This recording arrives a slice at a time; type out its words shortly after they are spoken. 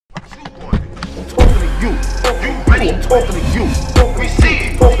you. I'm talking to you. We see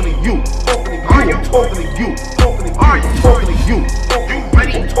it. Talking to you. I'm talking to you. Are you talking to you? You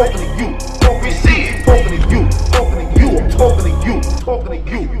ready? I'm talking to you. We see it. Talking to you. I'm talking to you. Talking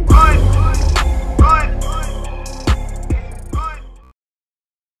to you.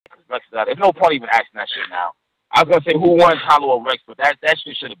 There's no point even asking that shit now. I was gonna say who won Hollow or Rex, but that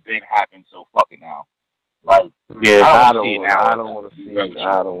shit should have been happened. So fuck it now. Like, yeah, I don't want to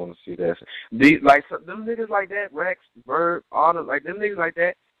see that. Them niggas like that, Rex, Bird, all the like them niggas like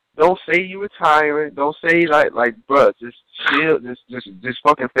that. Don't say you retiring. Don't say like, bruh, just chill, just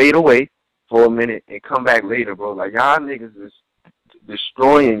fucking fade away for a minute and come back later, bro. Like y'all niggas is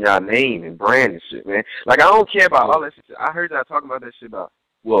destroying y'all name and brand and shit, man. Like I don't care about all that shit. I heard y'all talking about that shit about.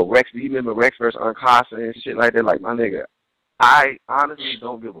 Well, Rex, do you remember Rex versus Uncasa and shit like that? Like, my nigga, I honestly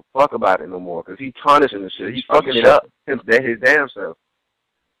don't give a fuck about it no more because he's tarnishing the shit. He's fucking it up his damn self.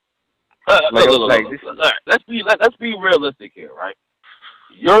 Let's be realistic here, right?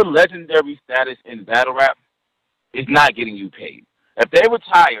 Your legendary status in battle rap is not getting you paid. If they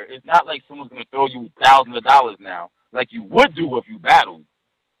retire, it's not like someone's going to throw you thousands of dollars now, like you would do if you battled.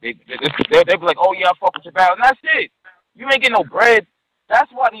 They'd be like, oh, yeah, I fuck with your battle. And that's it. You ain't getting no bread.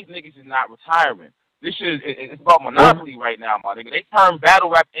 That's why these niggas is not retiring. This shit it's about monopoly right now, my nigga. They turn battle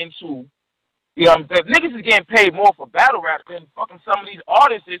rap into, you know what I'm saying? Niggas is getting paid more for battle rap than fucking some of these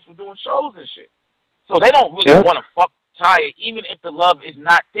artists is for doing shows and shit. So they don't really want to fuck retire. Even if the love is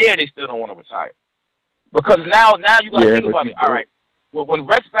not there, they still don't want to retire. Because now you got to think about it. All right. Well, when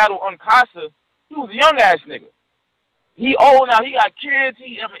Rex battled Uncasa, he was a young-ass nigga. He old now. He got kids.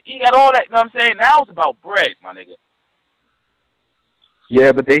 He got all that. You know what I'm saying? Now it's about bread, my nigga.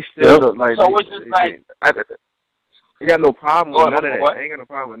 Yeah, but they still don't, like. So it's just I got no problem with none of that. I ain't got no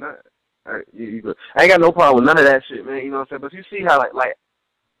problem with none. I ain't got no problem with none of that shit, man. You know what I'm saying? But you see how like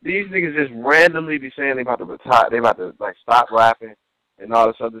these niggas just randomly be saying they about to retire, they about to like stop rapping and all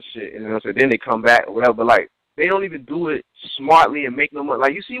this other shit. And you know what I'm saying? Then they come back or whatever. But like they don't even do it smartly and make no money.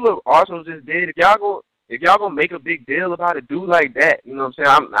 Like you see what Arsenal just did. If y'all gonna make a big deal about it, do like that. You know what I'm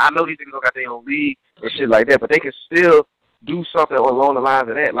saying? I know these niggas don't got their own league and shit like that, but they can still do something along the lines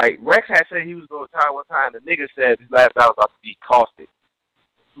of that. Like, Rex had said he was going to retire one time. The nigga said his last battle was about to be Caustic.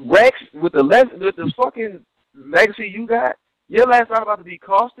 Rex, with the fucking legacy you got, your last battle about to be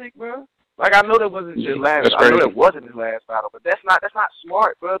Caustic, bro? Like, I know that wasn't your last. I know that wasn't his last battle, but that's not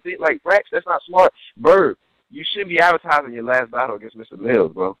smart, bro. Like, Rex, that's not smart. Bird, you shouldn't be advertising your last battle against Mr.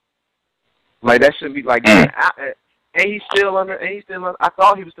 Mills, bro. Like, that shouldn't be like that. And he's still under. I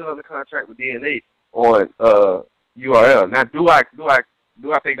thought he was still under contract with DNA on URL. Now, do I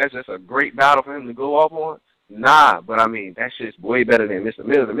think that's just a great battle for him to go off on? Nah, but I mean that shit's way better than Mr.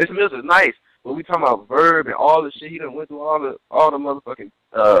 Mills. And Mr. Mills is nice, but we talking about Verb and all the shit he done went through, all the motherfucking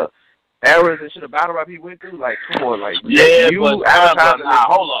errors and shit of battle rap he went through. Like, come on, like hold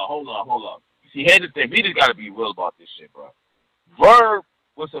on. See, here's the thing. We just gotta be real about this shit, bro. Verb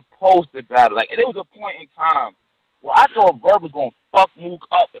was supposed to battle. Like, and there was a point in time where I thought Verb was gonna fuck Mook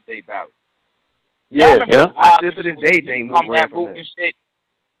up if they battled. Yeah. I still to this day think Mook ran from that. Shit.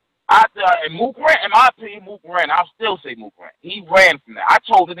 And Mook ran, in my opinion, Mook ran. I'll still say Mook ran. He ran from that. I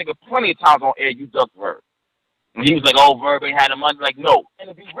told the nigga plenty of times on air, you ducked Verb. And he was like, oh, Verb ain't had the money. Like, no. And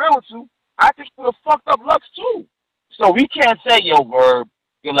to be real with you, I think would have fucked up Lux too. So we can't say, yo, Verb,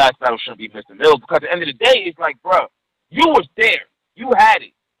 your last battle shouldn't be Mr. Mills, because at the end of the day, it's like, bro, you was there. You had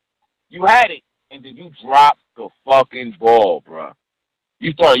it. And then you dropped the fucking ball, bro.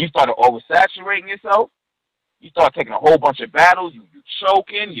 You started oversaturating yourself. You start taking a whole bunch of battles. You're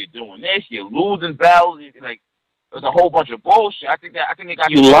choking. You're doing this. You're losing battles. Like, there's a whole bunch of bullshit. I think they got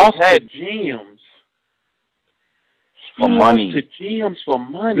you lost to GMs for money. GMs for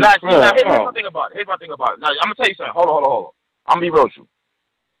money. Now, here's my thing about it. Now, I'm gonna tell you something. Hold on. I'm gonna be real with you.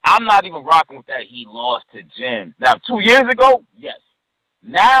 I'm not even rocking with that. He lost to Jim. Now, 2 years ago, yes.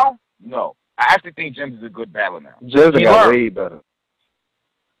 Now, no. I actually think Jim's is a good battler now. Jim's got way better.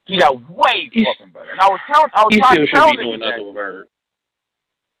 He got way fucking better. And I was trying to tell him that.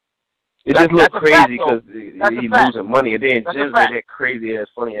 It just looked crazy because he losing money, and then Jim's made that crazy ass,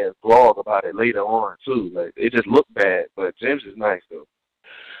 funny ass blog about it later on too. Like, it just looked bad, but Jim's is nice though.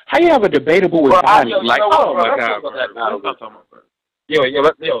 How you have a debatable with body? Like, oh my god, let's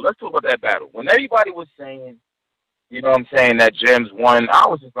talk about that battle. When everybody was saying, you know what I'm saying, that Jim's won, I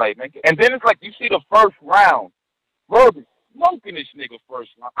was just like, man. And then it's like, you see the first round, Verb is smoking this nigga first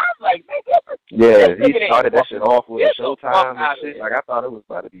round. I was like, nigga. Yeah, he started that shit off with Showtime and shit. Like, I thought it was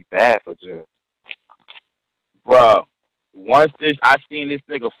about to be bad for Jim. Bro, once I seen this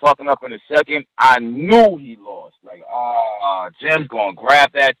nigga fucking up in a second, I knew he lost. Like, Jim's gonna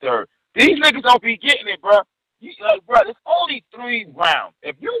grab that third. These niggas don't be getting it, bro. Bro, it's only 3 rounds.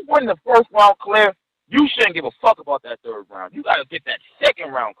 If you win the first round clear, you shouldn't give a fuck about that 3rd round. You gotta get that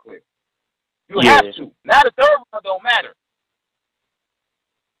 2nd round clear. You have to. Now the 3rd round don't matter.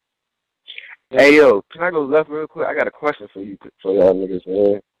 Hey yo, can I go left real quick? I got a question for you, for y'all niggas,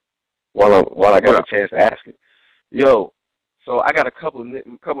 man. While I got a chance to ask it. Yo, so I got a couple of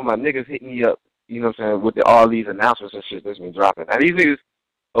my niggas hitting me up, you know what I'm saying, with all these announcements and shit that's been dropping. Now these niggas,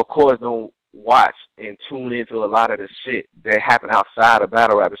 of course, don't watch and tune into a lot of the shit that happen outside of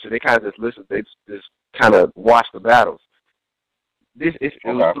battle rap and shit. They kind of just listen. They just kind of watch the battles. It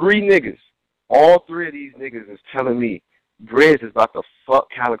was 3 niggas. All 3 of these niggas is telling me Grizz is about to fuck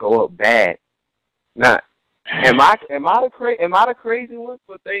Calico up bad. Now, am I the crazy one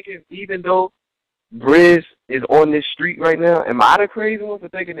for thinking, even though Grizz is on this street right now, am I the crazy one for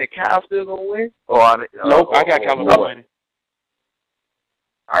thinking that Cal still gonna win? Nope, I got Calico winning.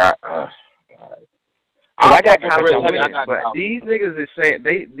 I got Calico winning, but these niggas is saying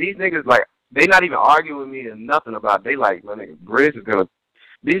these niggas like they not even arguing with me or nothing about it. They like, my nigga, Grizz is gonna.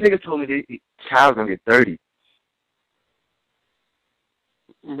 These niggas told me Cal's gonna get 30.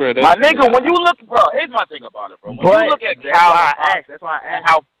 Bro, my nigga, when you look, bro, here's my thing about it, bro. When you look at Cal, that's why I asked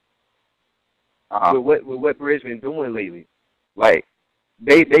how with what Grizz been doing lately. Like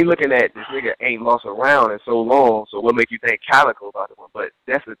they looking at this nigga ain't lost a round in so long, so what make you think Calico about the one? But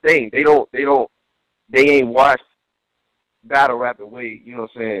that's the thing. They ain't watched battle rap the way, you know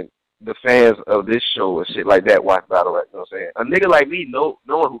what I'm saying, the fans of this show and shit like that watch battle rap, you know what I'm saying? A nigga like me knowing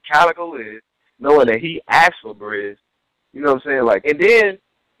who Calico is, knowing that he asked for Grizz, you know what I'm saying? Like, and then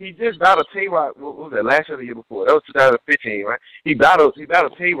he just battled Tay-Rock, what was that, last year or the year before? That was 2015, right? He battled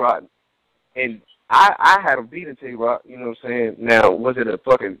Tay-Rock, and I had him beating Tay-Rock, you know what I'm saying? Now, was it a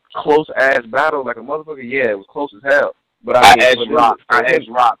fucking close-ass battle like a motherfucker? Yeah, it was close as hell. But I edged Rock.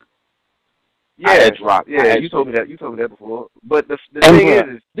 Yeah, Rock. Yeah, you told me that before. But the thing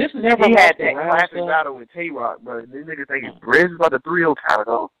is this never he had that classic battle with Tay-Rock, but this nigga thinking Grizz is about to 3-0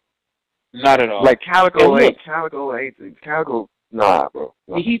 Calico. Not at all. Like Calico ain't. Nah, bro.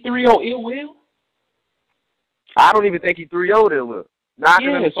 No. Did he 3-0 Ill Will? I don't even think he 3-0'd Ill Will. So I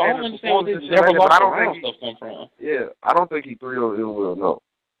don't understand where this never lost around stuff come from. Yeah, I don't think he 3-0 Ill Will. No.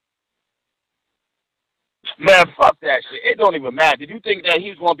 Man, fuck that shit. It don't even matter. Did you think that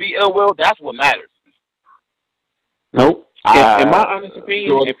he's gonna be Ill Will? That's what matters. Nope. In my honest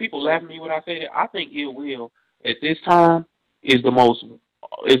opinion, if people laugh at me when I say that, I think Ill Will at this time is the most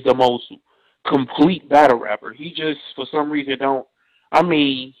complete battle rapper. He just for some reason don't. I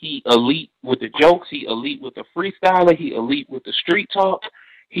mean, he elite with the jokes. He elite with the freestyler. He elite with the street talk.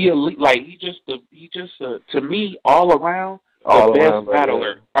 He elite to me all around the best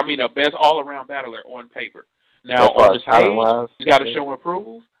battler. I mean, the best all around battler on paper. Now on the stage, you got to show and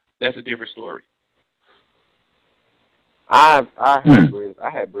prove. That's a different story. I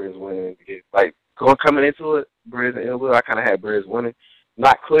had Grizz winning. Like coming into it, Grizz and Ill Will, I kind of had Grizz winning.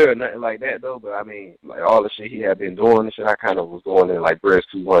 Not clear or nothing like that though, but I mean, like all the shit he had been doing and shit, I kind of was going in like Grizz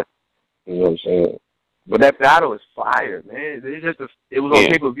 2-1. You know what I'm saying? But that battle is fire, man. It was on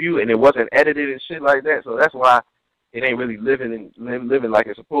pay-per-view and it wasn't edited and shit like that, so that's why it ain't really living like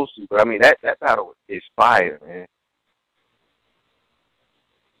it's supposed to. But I mean, that battle is fire, man.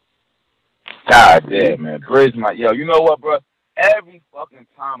 God damn, man. Grizz, you know what, bro? Every fucking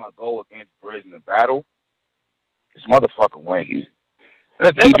time I go against Grizz in a battle, this motherfucker wins.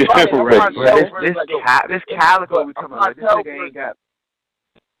 This Calico we talking about. This nigga ain't got.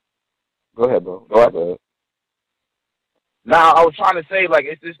 Go ahead, bro. Go ahead. Now, I was trying to say, like,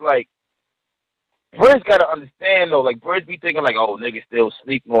 it's just like, Grizz got to understand, though, like, Grizz be thinking, like, oh, niggas still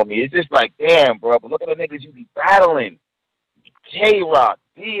sleeping on me. It's just like, damn, bro, but look at the niggas you be battling. Tay-Rock,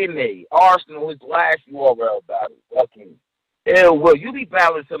 DNA, Arsenal, his last URL battle, fucking Ill Will. You be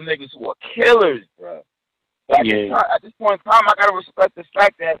battling some niggas who are killers, bro. At this point in time, I gotta respect the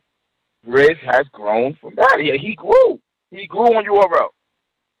fact that Grizz has grown from that. Yeah, he grew. He grew on URL.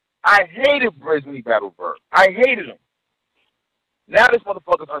 I hated Grizz when he battled Bird. I hated him. Now this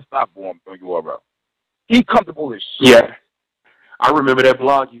motherfucker's unstoppable on URL. He comfortable as shit. Yeah. I remember that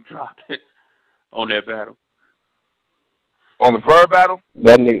blog you dropped on that battle. On the Bird battle?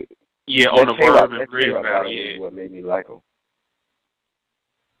 That nigga. Yeah, on the Bird and Grizz battle, yeah. What made me like him.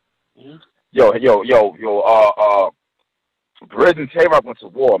 Yeah. Yo, Grizz and Tay-Rock went to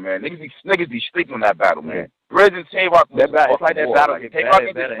war, man. Niggas be sleeping on that battle, man. Grizz and Tay-Rock went to war. It's like that battle. Tay-Rock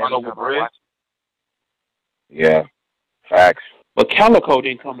didn't run over Grizz. Yeah, facts. But Calico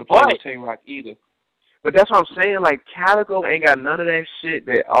didn't come to play with Tay-Rock either. But that's what I'm saying. Like, Calico ain't got none of that shit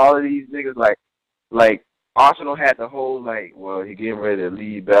that all of these niggas, like Arsenal had the whole, like, well, he getting ready to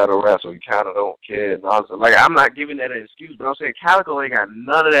leave battle rap, so he kind of don't care. And all, like, I'm not giving that an excuse, but I'm saying Calico ain't got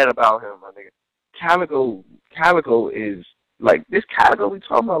none of that about him, my nigga. Calico is, like, this Calico we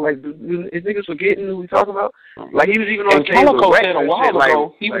talking about, like, is niggas forgetting who we talking about? Like, he was even on stage Calico with said a while shit,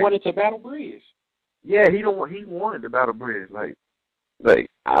 ago he like, wanted to battle Bridge. Yeah, he wanted to battle Bridge. Like,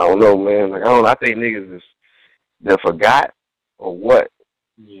 I don't know, man. Like, I think niggas is, they forgot or what.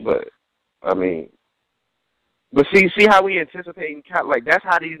 Yeah. But, I mean, but see how we anticipating, like, that's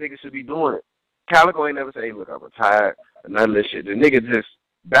how these niggas should be doing it. Calico ain't never say, hey, look, I'm retired, and none of this shit. The nigga just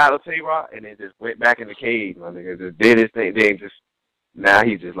battled Tay-Rock and then just went back in the cave, my nigga. Just did his thing. Then just, now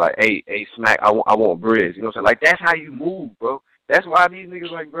he's just like, hey, Smack, I want Bridge. You know what I'm saying? Like, that's how you move, bro. That's why these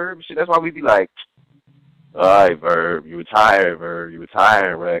niggas like Verb and shit. That's why we be like, all right, Verb, you retired,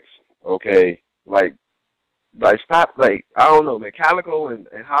 Rex. Okay. Like, stop, like, I don't know, man. Calico and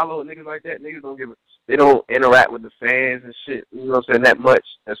Hollow and niggas like that, niggas don't give a, they don't interact with the fans and shit, you know what I'm saying, that much.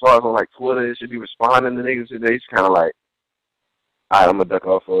 As far as on, like, Twitter, they should be responding to niggas today. It's kind of like, all right, I'm going to duck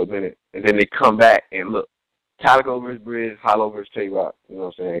off for a minute. And then they come back and look, Calico versus Bridge, Hollow versus Tay-Rock, you know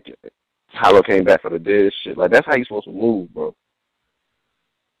what I'm saying? Hollow came back for the dead shit. Like, that's how you supposed to move, bro.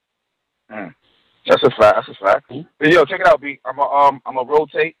 That's a fact. But yo, check it out, B. I'm a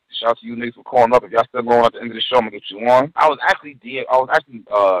rotate. Shout out to you niggas for calling up. If y'all still going at the end of the show, I'm gonna get you on. I was actually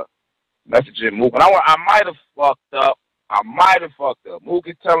messaging Mook, and I might have fucked up. Mook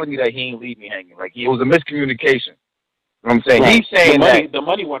is telling me that he ain't leave me hanging. Like, it was a miscommunication. You know what I'm saying? Right. He's saying that the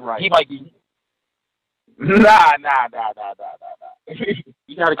money wasn't right. He might be. Nah.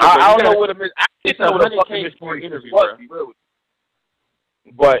 You gotta get. I don't know what it's a fucking interview, bro.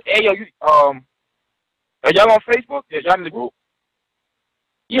 But hey, yo, are y'all on Facebook? Yeah, y'all in the group?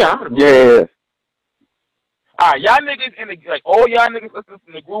 Yeah, I'm in the group. Yeah. All right, y'all niggas in the, like, all y'all niggas listening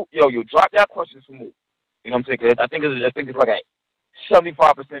in the group, yo, drop y'all questions for me. You know what I'm saying? I think it's like a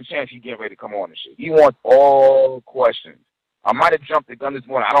 75% chance he getting ready to come on and shit. He wants all questions. I might have jumped the gun this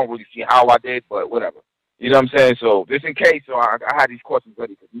morning. I don't really see how I did, but whatever. You know what I'm saying? So just in case, so I had these questions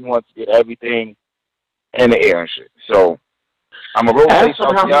ready because he wants to get everything in the air and shit. So I'm a rotate.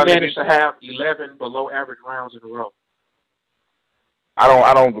 Somehow he managed to have 11 below average rounds in a row.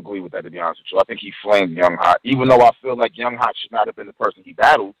 I don't agree with that, to be honest with you. I think he flamed Young Hot, even though I feel like Young Hot should not have been the person he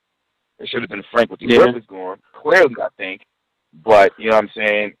battled. It should have been Frank with the grip is going. Clearly, I think. But, you know what I'm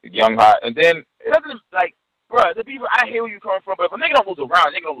saying? Young Hot. And then, it doesn't, like, bro, the people, I hear where you coming from, but if a nigga don't lose a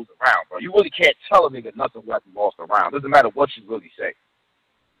round, nigga don't lose a round, bro. You really can't tell a nigga nothing who hasn't lost a round. Doesn't matter what you really say.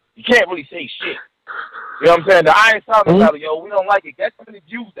 You can't really say shit. You know what I'm saying? The Iron Sound battle, yo, we don't like it. Guess how many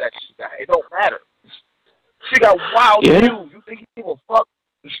views that shit got? It don't matter. She got wild views. You think he give a fuck?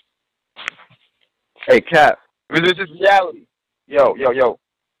 Hey, Cap. This is just reality. Yo.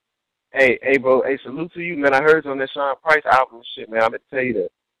 Hey, bro. Hey, salute to you, man. I heard you on that Sean Price album and shit, man. I'm going to tell you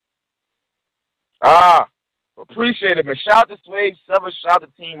that. Appreciate it, man. Shout out to Swave 7. Shout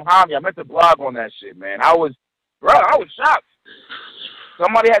out to Team Hami. I meant to blog on that shit, man. I was shocked.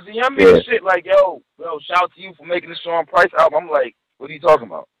 Somebody had DM'd me and shit like, yo, shout out to you for making the Sean Price album. I'm like, what are you talking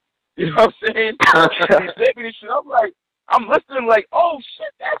about? You know what I'm saying? He sent me this shit. I'm like, I'm listening like, oh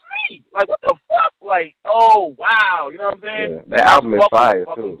shit, that's me. Like, what the fuck? Like, oh wow. You know what I'm saying? Yeah, that album is fire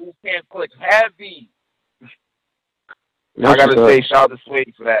too. Can't click heavy. I gotta say, shout out to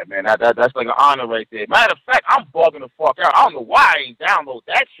Swade for that, man. That's like an honor right there. Matter of fact, I'm bugging the fuck out. I don't know why I ain't download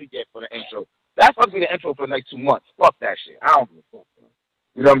that shit yet for the intro. That's supposed to be the intro for the next 2 months. Fuck that shit. I don't give a fuck.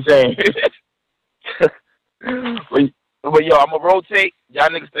 You know what I'm saying? But yo, I'm gonna rotate. Y'all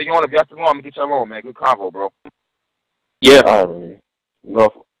niggas stay on. If y'all still on, I'm gonna get y'all on, man. Good convo, bro. Yeah. All right, man.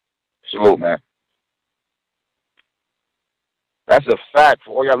 Go. Salute, man. That's a fact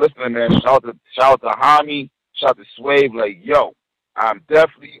for all y'all listening, man. Shout out to Hami. Shout out to Swave. Like, yo, I'm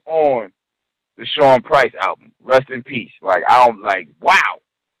definitely on the Sean Price album. Rest in peace. Like, wow.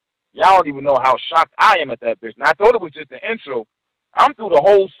 Y'all don't even know how shocked I am at that bitch. And I thought it was just the intro. I'm through the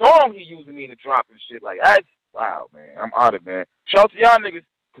whole song he using me in the drop and shit. Like, that's, wow, man. I'm out of it, man. Shout out to y'all niggas.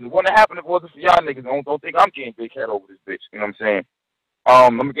 Because it wouldn't have happened if it wasn't for y'all niggas. Don't think I'm getting big head over this bitch. You know what I'm saying?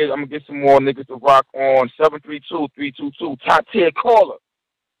 I'm gonna get some more niggas to rock on 732-322. Top tier caller.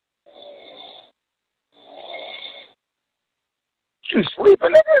 You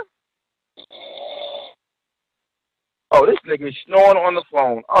sleeping, nigga? Oh, this nigga is snoring on the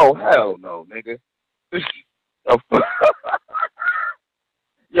phone. Oh, hell no, nigga.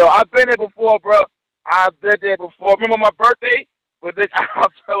 Yo, I've been there before, bro. I've been there before. Remember my birthday? But then I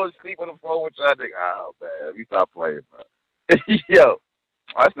fell asleep on the phone with y'all. Oh, man, you stop playing, bro. Yo,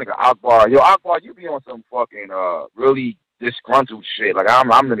 this nigga Akbar. Yo, Akbar, you be on some fucking really disgruntled shit. Like,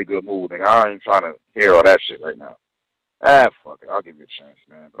 I'm in a good mood. Like, I ain't trying to hear all that shit right now. Fuck it. I'll give you a chance,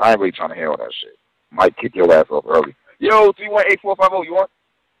 man. But I ain't really trying to hear all that shit. Might kick your ass off early. Yo, 318-450, you want?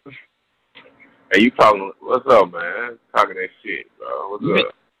 Hey, you talking? What's up, man? Talking that shit, bro. What's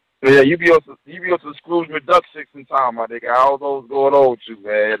up? Yeah, you be on some Scrooge McDuck shit sometime, my nigga. All those going on with you,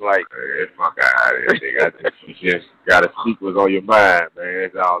 man. Like, hey, fuck out of here, nigga. You just got a sequence on your mind, man.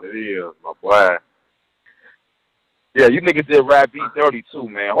 That's all it is, my boy. Yeah, you niggas did rap B30 too,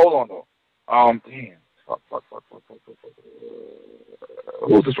 man. Hold on though. Damn. Fuck.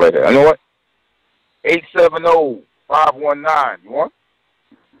 Who's this right here? You know what? 870-519. You want?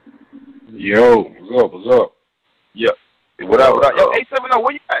 Yo, what's up? Yep. What up? Yo, 870,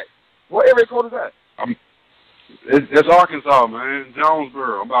 where you at? What area code is that? It's Arkansas, man.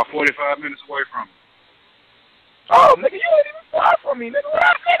 Jonesboro. I'm about 45 minutes away from it. Oh, nigga, you ain't even far from me, nigga. What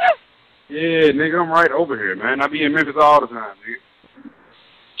up, nigga? Yeah, nigga, I'm right over here, man. I be in Memphis all the time, nigga.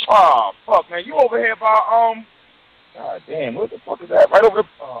 Oh, fuck, man. You over here by, God damn, what the fuck is that? Right over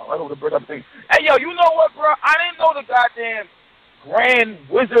the bridge, I think. Hey, yo, you know what, bro? I didn't know the goddamn Grand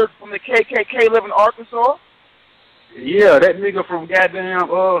Wizard from the KKK live in Arkansas. Yeah, that nigga from goddamn,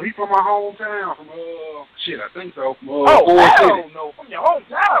 he from my hometown, from, shit, I think so. From, hell no, from your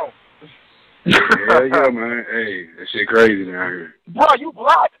hometown. yeah, man. Hey, that shit crazy down here. Bro, you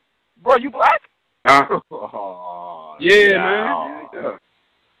black? Huh? Oh, yeah, man.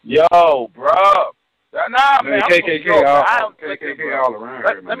 Yeah. Yo, bro. Nah, man. KKK all around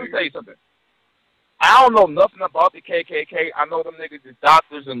here, Let me tell you something. I don't know nothing about the KKK. I know them niggas is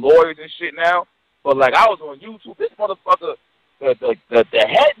doctors and lawyers and shit now. But, like, I was on YouTube. This motherfucker, the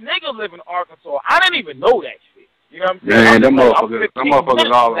head nigga live in Arkansas. I didn't even know that shit. You know what I'm saying? Man, them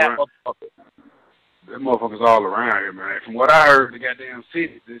motherfuckers all around. Them motherfuckers all around here, man. From what I heard, the goddamn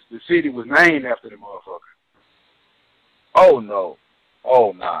city, the city was named after the motherfucker. Oh, no.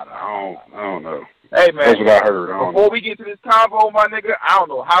 Oh, nah. I don't know. Hey, man. That's what I heard. Before we get to this convo, my nigga, I don't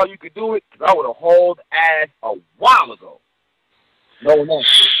know how you could do it, because I would have hauled ass a while ago. No.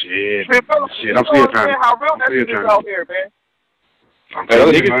 Shit, I'm still trying to. How real that shit is out here, man. I'm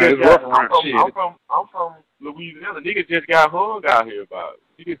telling you, man, it's rough around shit. I'm from Louisiana. Niggas just got hung out here about it.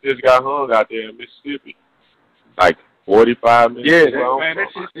 Niggas just got hung out there in Mississippi. Like 45 minutes. Yeah, man,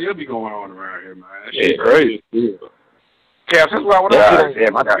 that shit still be going on around here, man. That shit crazy. Caps, that's why when I was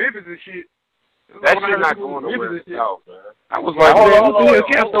Memphis and shit. That shit not going nowhere. No, man. I was like, man, what the hell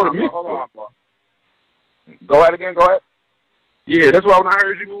Caps go to Memphis? Go ahead again, go ahead. Yeah, that's why when I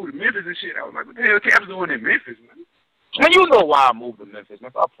heard you move to Memphis and shit, I was like, what the hell Caps doing in Memphis, man? Man, you know why I moved to Memphis,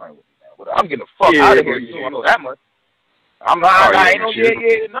 man. Stop playing with me, man. I'm getting the fuck out of here soon. I know that much. I ain't no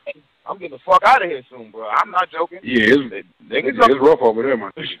nothing. I'm getting the fuck out of here soon, bro. I'm not joking. Yeah, it's rough over there,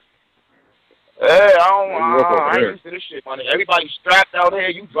 man. Hey, I ain't used to this shit, man. Everybody's strapped out here.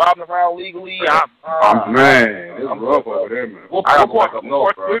 You driving around legally. Man, it's rough over there, man. What part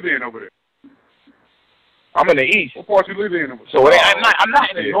you live in over there? I'm in the east. What part you live in? So it ain't, I'm not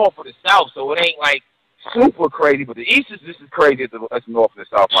in the north or the south, so it ain't like super crazy. But the east is just as crazy as the north and the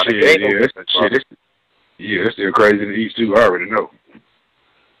south. Man. It's still crazy in the east too. I already know.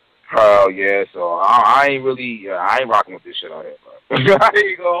 Oh yeah, so I ain't really, I ain't rocking with this shit out here, bro. I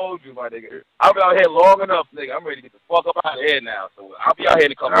ain't gonna hold you, my nigga. I've been out here long enough, nigga. I'm ready to get the fuck up out of here now. So I'll be out here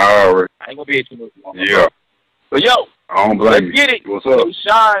in a couple of weeks. I ain't gonna be here too much longer. Yeah. But yo, I don't blame let's get it. What's up?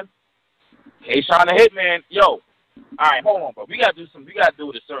 K-Shine the Hitman. Yo, all right, hold on, bro. We gotta do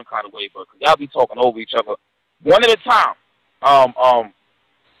it a certain kind of way, bro. Cause y'all be talking over each other. One at a time.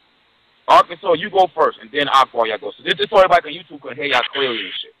 Arkansas, you go first, and then Akbar, y'all go. So this so everybody on YouTube can hear y'all clearly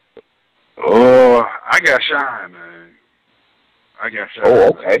and shit. Oh, I got Shine, man. I got Shine. Oh,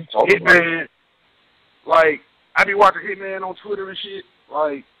 okay. Hitman, like, I be watching Hitman on Twitter and shit.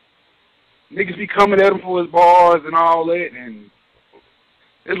 Like, niggas be coming at him for his bars and all that, and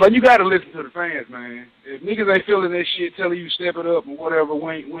it's like, you gotta listen to the fans, man. If niggas ain't feeling that shit, telling you step it up and whatever,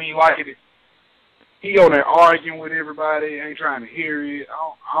 we ain't liking it. He on there arguing with everybody, ain't trying to hear it.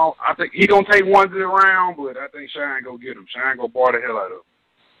 I think he gonna take one to the round, but I think Shine go get him. Shine go bar the hell out of him.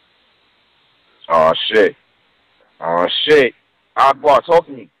 Oh shit. Akbar, talk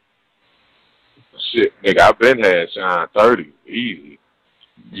to me. Shit, nigga, I been had Shine 30, easy.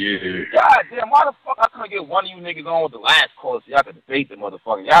 Yeah. God damn, why the fuck I couldn't get one of you niggas on with the last call so y'all could debate the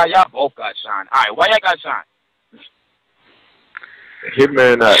motherfucker? Y'all both got Shine. Alright, why y'all got Shine?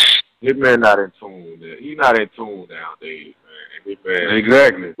 Hitman not in tune. He not in tune nowadays, man. Hitman.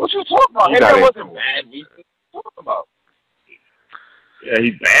 Exactly. What you talking about? Hitman wasn't bad. What you talking about? Yeah,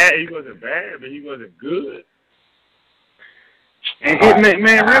 he bad. He wasn't bad, but he wasn't good. And Hitman,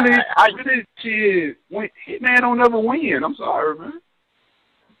 man, really, shit, Hitman don't never win. I'm sorry, man.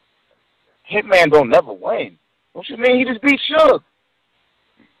 Hitman don't never win. What you mean? He just beat Suge.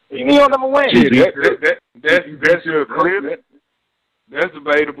 What you mean he don't never win? That's your clip. That's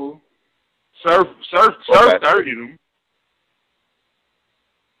debatable. Surf 30 them.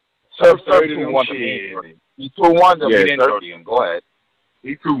 Surf 30 them. He 2-1 them. He didn't 30 them. Go ahead.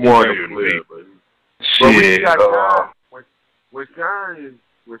 He 2-1 them. But with Shine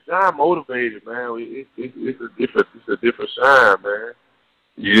motivated, man, it's a different Shine, man.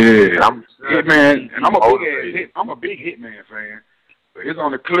 Yeah, Hitman, and I'm a big Hitman fan. But his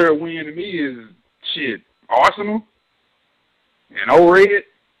only clear win to me is shit Arsenal and O-Red.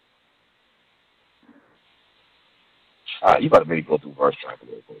 You better maybe go through verse track a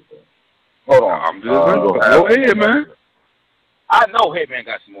little bit. Hold on, I'm just go ahead, man. I know Hitman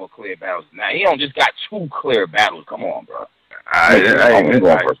got some more clear battles. Now he don't just got 2 clear battles. Come on, bro. He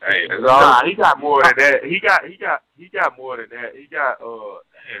got more than that. He got more than that. He got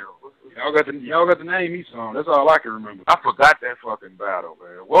y'all got the name me song. That's all I can remember. I forgot that fucking battle,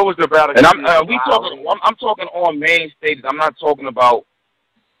 man. What was the battle? And I'm talking on main stages. I'm not talking about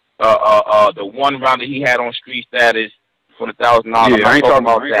the one round that he had on Street Status for the $1,000. Yeah, I ain't talking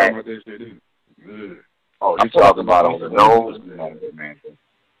about that. Oh, I'm talking about on the nose. Man,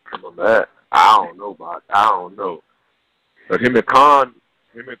 I don't know. But him and Khan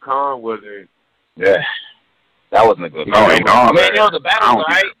wasn't. Yeah, that wasn't a good. No, ain't no. I mean, you know, the battle,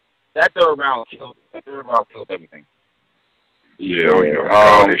 right? That third round killed everything. Yeah,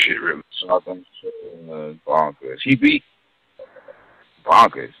 all this shit really. Bonkers. He beat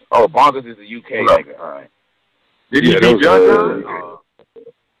Bonkers. Oh, Bonkers is a UK nigga. All right. Did he beat John?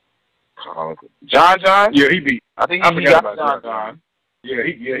 John? Yeah, he beat. I think he got John. Yeah,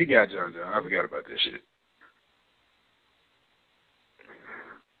 he got John. I forgot about that shit.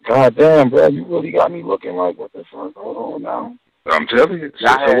 God damn, bro, you really got me looking like, what the fuck? Hold on now. I'm telling you.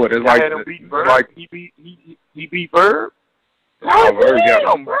 So what? It's like he beat Bird. No,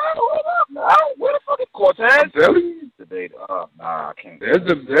 damn, bro. Hold up, now. Where the fuck is Cortez? I'm telling you. Nah, I can't.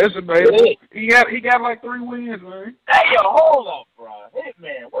 There's a baby. He got like 3 wins, man. Hey, yo, hold up, bro.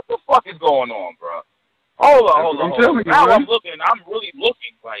 Hitman, what the fuck is going on, bro? Hold on. I'm telling you, now man. I'm really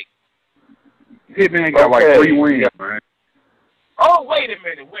looking like. Hitman got like 3 wins, man. Oh, wait a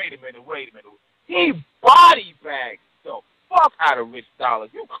minute. He body bagged the fuck out of Rich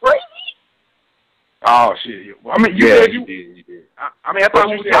Dollaz. You crazy? Oh shit! I mean, you said you did. I mean, I thought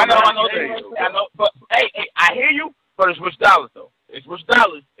you said. I know. But hey, I hear you. But it's Rich Dollaz though. It's Rich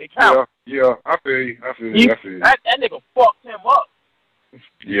Dollaz. It counts. Yeah. I feel you. That nigga fucked him up.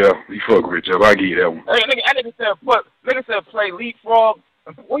 Yeah, he fucked Rich up. I give you that one. That nigga said play leapfrog.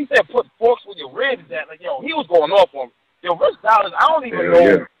 When he said put forks with your ribs, that like yo, he was going off on him. Yo, Rich Dollaz, I don't even know.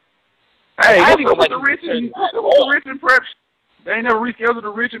 Yeah. Hey, I what's the Rich and Prep? They ain't never rescheduled the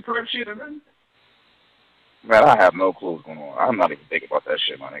Rich and Prep shit, man. Man, I have no clue what's going on. I'm not even thinking about that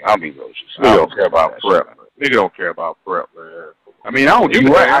shit, my nigga. I'll be real with you. I don't care about Prep. Nigga don't care about Prep, man. I mean, I don't give a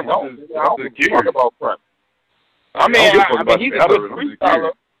damn. I don't talk about Prep. I mean, he's a good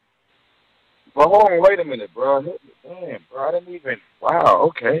freestyler. But hold on, wait a minute, bro. Damn, bro, I didn't even. Wow,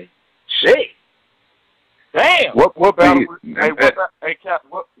 okay. Shit. Damn. What battle?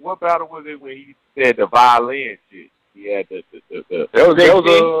 What battle was it when he said the violin shit? He had the that was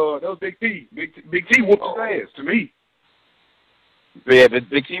Big T. Big T whooped his ass to me. Yeah,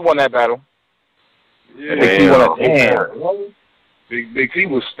 Big T won that battle. Yeah, Big T won that. Big T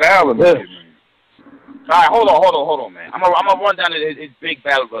was styling me, man. All right, hold on, man. I'm gonna run down his big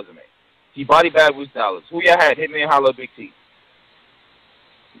battle resume. He body battled with Dollaz. Who y'all had? Hitman, Holla, Big T.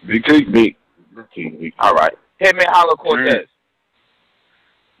 Big T. Big. All right. Hitman, Holla, Cortez.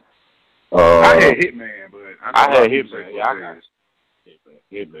 I had Hitman, but I had Hitman. Yeah, I got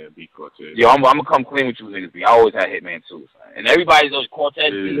Hitman beat Cortez. Yo, I'm gonna come clean with you niggas. I always had Hitman too, son. And everybody's those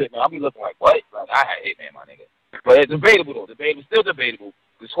Cortez beat Hitman. I'll be looking like what? Like I had Hitman, my nigga. But it's debatable though. Still debatable.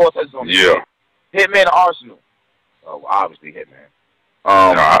 Because Cortez is on the yeah. Hitman Arsenal. Oh, obviously Hitman.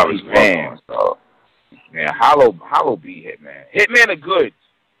 Man, so man, Hollow beat Hitman. Hitman are good.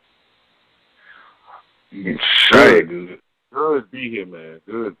 Straight good. Good be Hitman.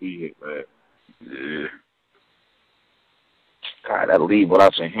 Yeah. God, that leave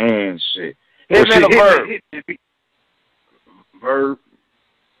without your hands, shit. Hitman a Verb.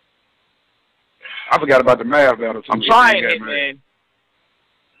 I forgot about the math battle. I'm trying, Hitman.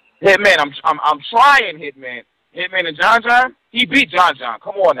 Hitman, I'm trying, Hitman. Hitman and John. He beat John.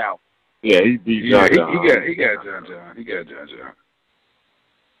 Come on now. Yeah, he beat John. He got John. He got John.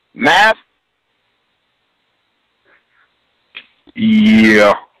 Math.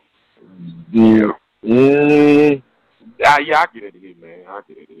 Yeah. Yeah, I get it, Hitman. I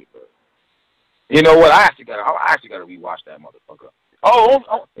get it, Hitman. You know what? I actually gotta rewatch that motherfucker.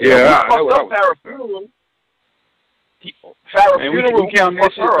 Yeah, Farrah Funeral. Farrah Funeral. We count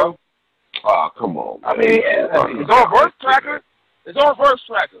that shit, though. Oh, come on. I mean, it's on Verse Tracker. It's on Verse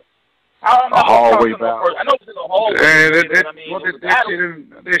Tracker. I don't know. Hallway battle. I know it's in the hallway.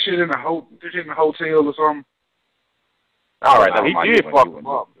 That shit in the hotel or something. All right, he did fuck him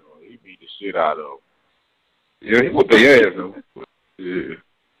up, though. He beat the shit out of him. Yeah, he whooped their ass, though. Yeah.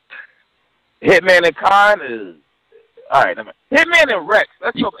 Hitman and Khan is... All right, Hitman and Rex.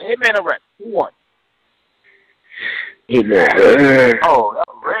 Let's talk Hitman and Rex. Who won? Hitman.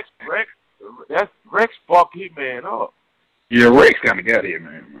 Rex fucked Hitman up. Yeah, Rex kind of got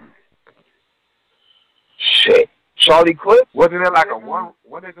Hitman, man. Shit. Charlie Clips? Wasn't that like a one?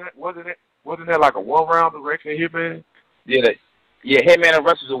 Wasn't that like a 1 round Rex and Hitman? Yeah, Hitman and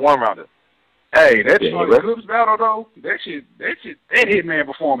Rex is a 1 rounder. Hey, that Charlie Clips battle though, that Hitman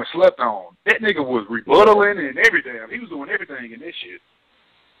performance slept on. That nigga was rebuttaling and everything. He was doing everything in this shit.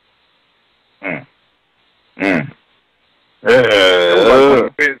 That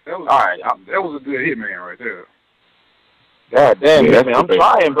was a good Hitman right there. God damn, Hitman, I'm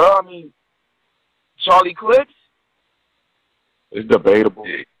trying, bro. I mean, Charlie Clips? It's debatable.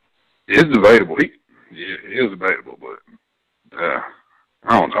 It's debatable. It is debatable, but I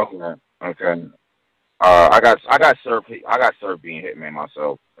don't know. Okay. I got Surf being Hitman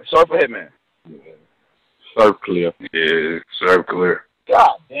myself. Surf or Hitman? Yeah. Surf clear. Yeah, Surf clear.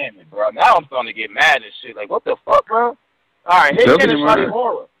 God damn it, bro. Now I'm starting to get mad and shit. Like, what the fuck, bro? Alright, Hitman and Shotty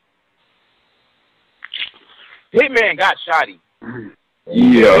Horror. Hitman got Shotty.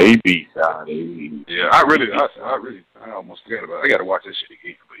 Yeah, he beat Shotty. Yeah, I almost forgot about it. I gotta watch this shit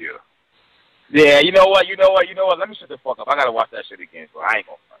again, but yeah. Yeah, you know what? Let me shut the fuck up. I gotta watch that shit again, so I ain't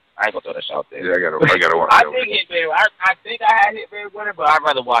gonna throw that shit out there. Yeah, I gotta watch that. I think I had Hitman winning, but I'd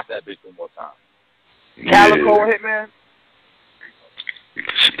rather watch that bitch one more time. Calico Hitman?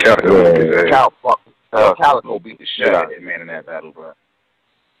 Calico beat the shit out of Hitman in that battle, bro.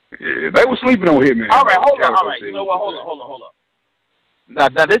 Yeah, they were sleeping on Hitman. All right. You know what? Hold up.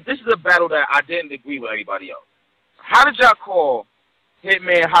 Now this is a battle that I didn't agree with anybody else. How did y'all call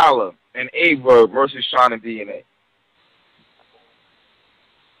Hitman Holla and A-Verb versus Sean and DNA?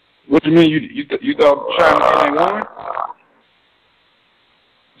 What do you mean? You thought Sean and DNA won?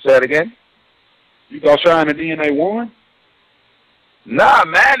 Say that again? You thought Sean and DNA won? Nah,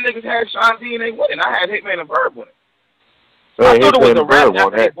 mad niggas had Sean DNA winning. I had Hitman and Verb winning. I thought it was a rap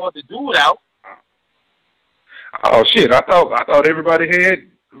after they brought the dude out. Oh shit! I thought everybody had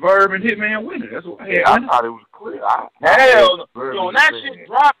Verb and Hitman winning. That's what I had. I thought it was clear. Hell, when that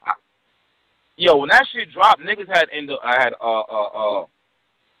shit dropped, niggas had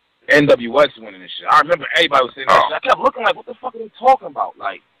NWX winning this shit. I remember everybody was saying that shit. I kept looking like, what the fuck are they talking about?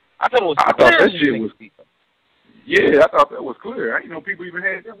 Like, I thought it was clear. I thought that shit was. Yeah, I thought that was clear. I didn't know people even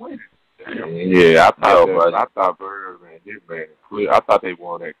had that winning. Damn. Yeah, I thought Verb and Hitman clear. I thought they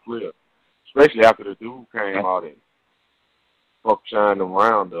won that clear, especially after the dude came out and fuck shining them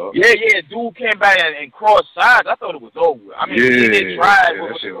round up. Yeah, dude came back and crossed sides. I thought it was over. I mean, he did try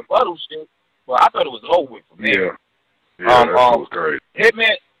with the rebuttal shit, but I thought it was over with for me. Yeah, that was great.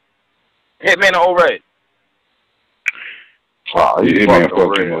 Hitman and O-Red. Oh, he fucked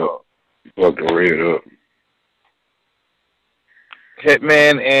O-Red up. He fucked O-Red up.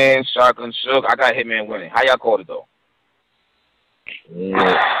 Hitman and Shotgun Shook. I got Hitman winning. How y'all called it though?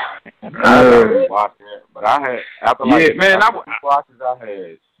 I watched that, but I had after like watches I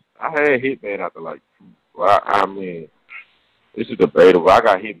had Hitman after like 2. Well, I mean, this is debatable. I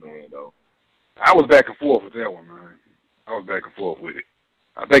got Hitman though. I was back and forth with that one, man. I was back and forth with it.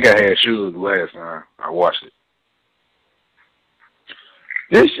 I think I had Suge last time I watched it.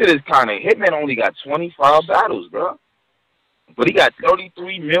 This shit is kind of Hitman only got 25 battles, bro. But he got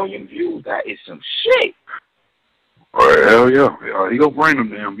 33 million views. That is some shit. Oh, hell yeah. He gonna bring them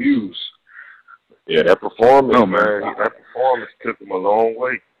damn views. Yeah, that performance, man. That performance took him a long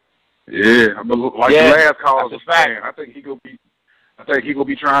way. Yeah, but like the last call was saying, I think he gonna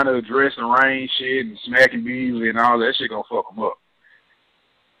be trying to address the rain shit and smacking Beasley and all that shit gonna fuck him up.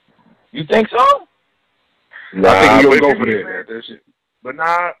 You think so? Nah, I think he gonna go for that shit. But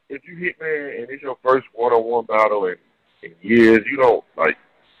nah, if you Hitman and it's your first one-on-one battle in years, you don't like.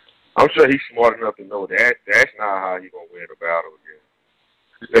 I'm sure he's smart enough to know that that's not how he gonna win a battle again.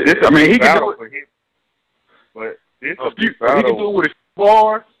 I mean, he can do it for him, but this he can do it with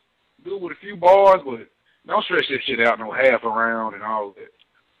a few bars. But don't stretch that shit out no half a round and all of that.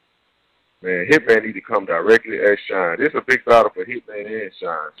 Man, Hitman need to come directly at Shine. This is a big battle for Hitman and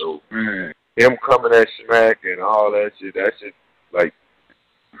Shine. So him coming at Smack and all that shit, like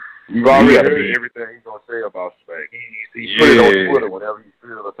you've already heard everything he's gonna say about Smack. He put it on Twitter whenever he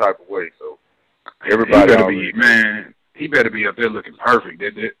feels a type of way. So everybody he better be up there looking perfect.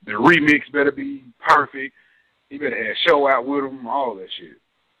 The remix better be perfect. He better have show out with him, all that shit.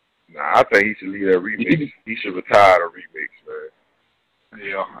 Nah, I think he should leave that remix. He should retire the remix, man.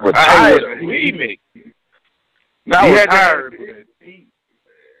 Yeah, retire the remix. Now he retired.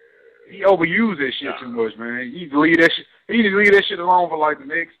 He overused that shit too much, man. He need to leave that shit. He need to leave that shit alone for like the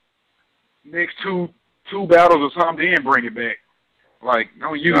next two battles or something, then bring it back. Like,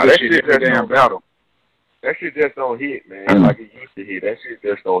 don't use that shit every damn battle. That shit just don't hit, man. Like it used to hit. That shit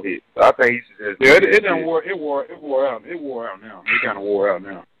just don't hit. So I think he should just. It done wore out. It wore out now. It kind of wore out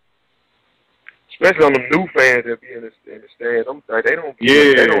now. Especially on the new fans that be in the stand. They don't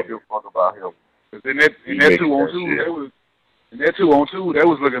give a fuck about him. Cause in that 2-on-2, that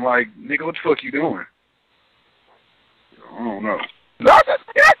was looking like, nigga, what the fuck you doing? I don't know. No, that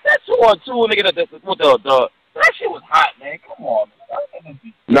 2-on-2, nigga, that shit was hot, man. Come on, man.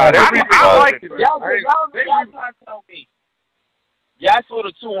 Nah, I liked it. Y'all trying to tell me. Yeah, I saw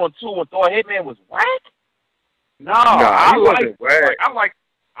the 2-on-2 and thought Hitman was whack. Nah, he wasn't whack.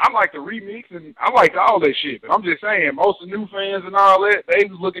 I like the remix and I liked all that shit. But I'm just saying, most of the new fans and all that, they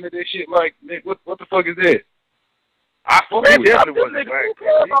was looking at that shit like, what the fuck is that? I definitely wasn't whack.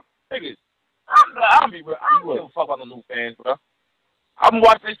 I don't give a fuck about the new fans, bro. I've been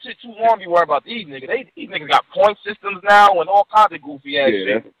watching this shit too long to be worried about these niggas. These niggas got point systems now and all kinds of goofy ass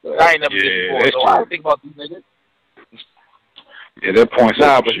shit. I ain't never seen before, so I don't think about these niggas. Yeah, that point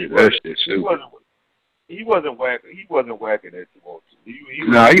system shit, that shit too. He wasn't whack. He wasn't whacking that you want to. He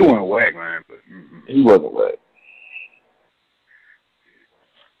wasn't whack, man. But he wasn't whack.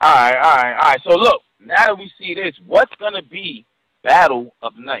 All right. So look, now that we see this, what's gonna be battle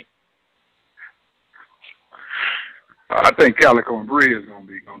of the night? I think Calico and Bria is gonna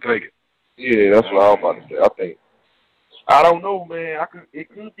take it. Yeah, that's what I was about to say. I don't know, man. It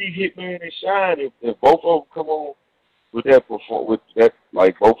could be Hitman and Shine if both of them come on with that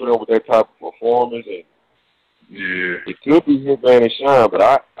like both of them with that type of performance, and it could be Hitman and Shine, but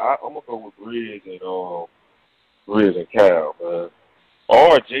I'm gonna go with Brizz and Cal, man,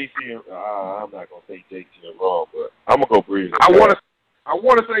 or JC. I'm not gonna say JC and Ron, but I'm gonna go Brizz. I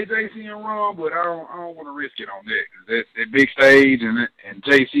want to say JC and Ron, but I don't want to risk it on that. That big stage and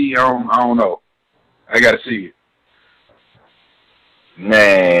JC, I don't know. I got to see it.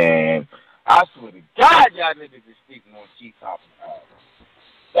 Man, I swear to God, y'all niggas is speaking on T-Top.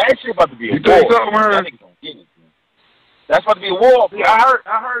 That shit about to be a war. Y'all niggas don't get it, man. That's about to be a war. Yeah,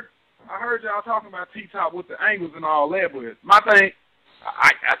 I heard y'all talking about T-Top with the angles and all that, but my thing,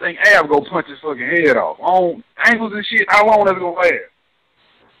 I think Av go punch his fucking head off. On angles and shit, how long is it going to last?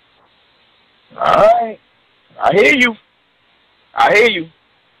 Alright. I hear you.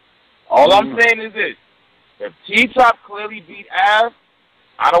 All I'm saying is this. If T-Top clearly beat Av,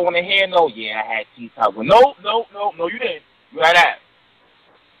 I don't want to hear I had T-Top. Well, no, you didn't. You had Av.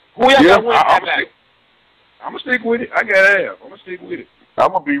 Who y'all got win that battle? I'm going to stick with it. I got Av. I'm going to stick with it.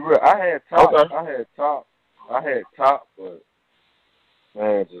 I'm going to be real. I had Top. Okay. I had Top, but,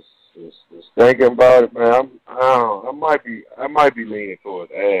 man, just thinking about it, man, I might be leaning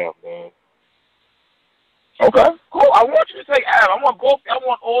towards Av, man. Okay, cool. I want you to take Av. I want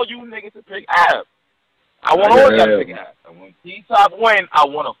all you niggas to pick Av. I want all y'all to pick Av. And when T-Top win, I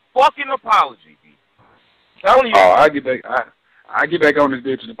want a fucking apology. I'm telling you. Oh, I get back on this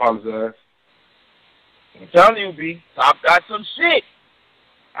bitch and apologize. I'm telling you, B. Top got some shit.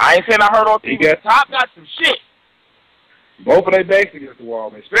 I ain't saying I heard all things. Top got some shit. Both of their backs against the wall,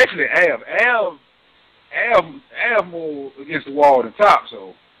 man. Especially Av. Av more against the wall than Top,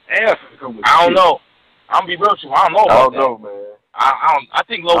 so Av can come with I don't know. I'm gonna be real with you. I don't know about that. I don't know, man. I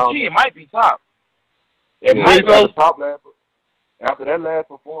think low key it might be Top. It might be Top after that last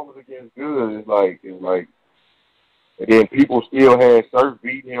performance against Good. It's like, and then people still had Surf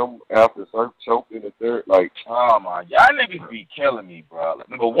beating him after Surf choked in the third. Like, oh my, y'all niggas be killing me, bro. Like,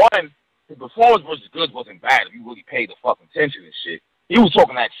 number one, his performance versus Good wasn't bad if you really paid the fucking attention and shit. He was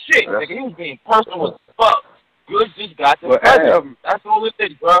talking that shit. Nigga, he was being personal as fuck. Good just got the presence. That's all it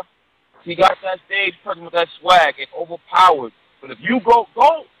is, bro. He got that stage presence with that swag and overpowered. But if you go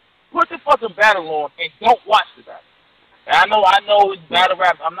put the fucking battle on and don't watch the battle. And I know it's battle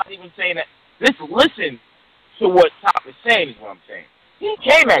rap. I'm not even saying that. Just listen to what Top is saying is what I'm saying. He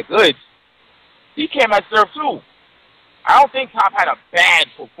came at Goods. He came at Surf too. I don't think Top had a bad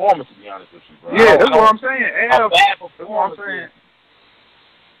performance, to be honest with you, bro. Yeah, that's what I'm saying. A bad performance.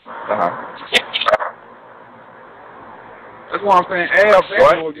 That's why I'm saying Av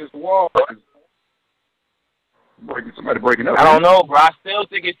go against the wall. Somebody breaking up. I don't know, bro. I still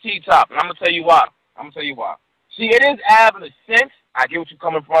think it's T-Top, and I'm gonna tell you why. See, it is Av in a sense. I get what you're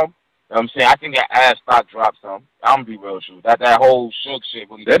coming from. You know what I'm saying? I think that Av stock dropped some. I'm gonna be real with you. That whole Shook shit.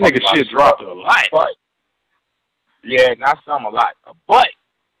 That nigga shit dropped a lot. Yeah, not some, a lot. But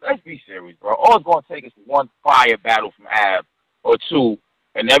let's be serious, bro. All it's gonna take is one fire battle from Av or two,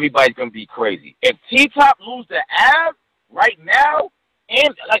 and everybody's gonna be crazy. If T-Top lose to Av right now,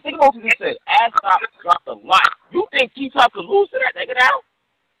 and like think about what you said, Av dropped a lot. You think T-Top could lose to that nigga now?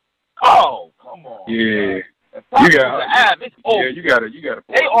 Oh, come on. Yeah. You got it's over. Yeah, you got it.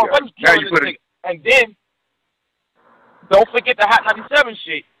 They already killing this nigga. And then don't forget the Hot 97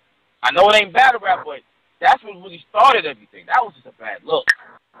 shit. I know it ain't battle rap, but that's what really started everything. That was just a bad look.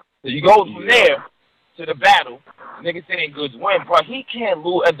 So you go from there to the battle. Niggas saying Goods win, bro. He can't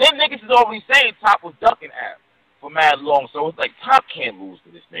lose. And then niggas is already saying Top was ducking Av for mad long. So it's like Top can't lose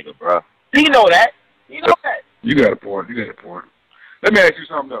to this nigga, bro. He know that. You got a point. Let me ask you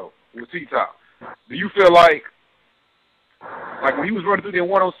something though. With T-Top, do you feel like when he was running through that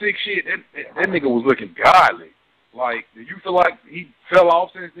 106 shit, that nigga was looking godly? Like, do you feel like he fell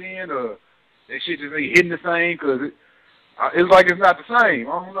off since then, or that shit just ain't hitting the same? Because it's like it's not the same.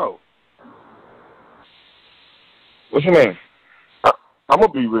 I don't know. What you mean? I'm gonna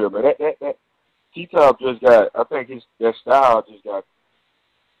be real, man. That T-Top just got. I think that style just got.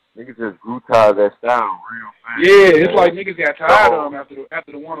 Niggas just grew tired of that style real fast. Yeah, it's like niggas got tired of him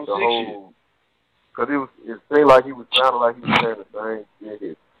after the 106 shit. Because it seemed like he was sounding like he was saying the same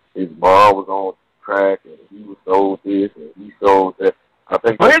shit. His mom was on track, and he was sold this, and he sold that. I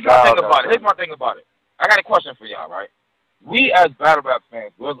think. But here's my thing about it. I got a question for y'all, right? We as battle rap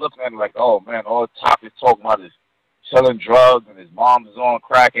fans, we're looking at it like, oh man, all Top is talking about is selling drugs and his mom is on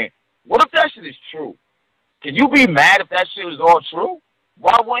crack. And what if that shit is true? Can you be mad if that shit is all true?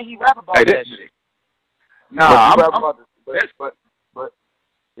 Why wouldn't he rap about that shit? Nah, but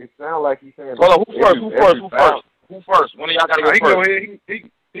it sounds like he's saying. Hold on, who first? One of y'all gotta go first. Go ahead.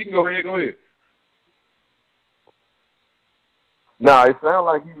 He can go ahead. Go ahead. Nah, it sounds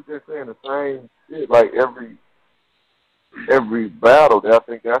like he was just saying the same shit like every battle. I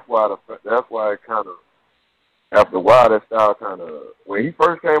think that's why it kind of after a while that style kind of when he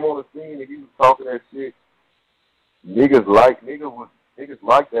first came on the scene and he was talking that shit, niggas liked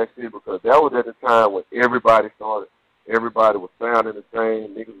that shit because that was at the time when everybody was sounding the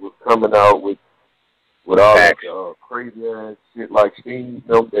same. Niggas was coming out with all that crazy ass shit like Steam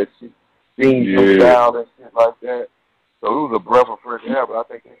style and shit like that. So it was a breath of fresh air, but I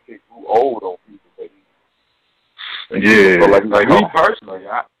think that shit grew old on people. Yeah, like me personally,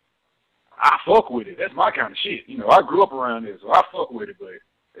 I fuck with it. That's my kind of shit. You know, I grew up around this, so I fuck with it. But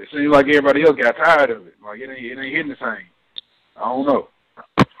it seems like everybody else got tired of it. Like it ain't hitting the same. I don't know.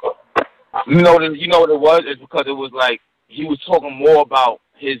 You know what it was? It's because it was like he was talking more about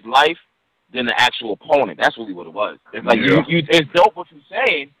his life than the actual opponent. That's really what it was. It's like it's dope what you're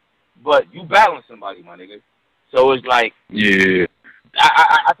saying, but you battling somebody, my nigga. So it's like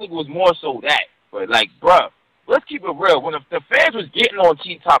I think it was more so that. But like, bruh, let's keep it real. When the fans was getting on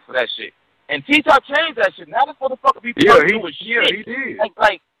T-Top for that shit, and T-Top changed that shit. Now this motherfucker be shit. He did.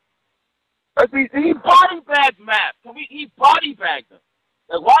 He body bagged Math. He body bagged him.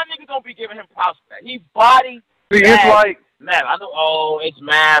 Like, why niggas don't be giving him props for that? He body bagged Math. I know, it's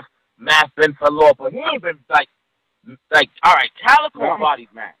Math. Math been fell off, but he ain't been like, all right, Calico bodies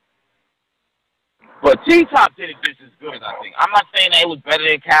Math. But T-Top did it just as good as I think. I'm not saying that it was better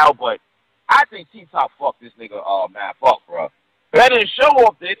than Cal, but I think T-Top fucked this nigga Math up, bro. Better than Show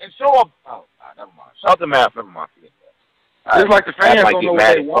Off did, and Show Off. Oh, never mind. Shout out to Math, never mind. It's like the fans don't know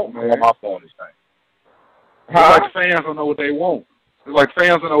what they want, man. My phone this thing. It's like the fans don't know what they want. It's like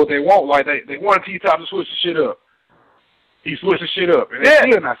fans don't know what they want. Like they want T-Top to switch the shit up. He switched the shit up, and they're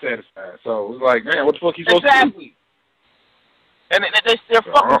still not satisfied. So it's like, man, what the fuck he supposed to do? And they're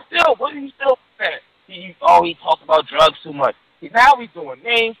fucking still. What are you still saying? He talks about drugs too much. Now he's doing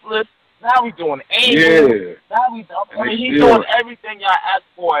name flips. Now he's doing angels. Yeah. Now he's doing everything y'all asked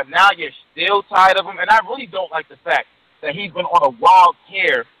for, and now you're still tired of him. And I really don't like the fact that he's been on a wild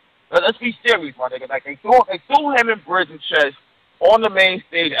tear. Let's be serious, my nigga. Like they threw him and Bridge and Chess on the main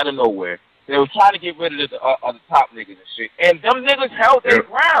stage out of nowhere. They were trying to get rid of the top niggas and shit, and them niggas held their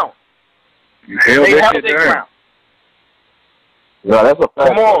ground. They held their ground. No, that's a fact.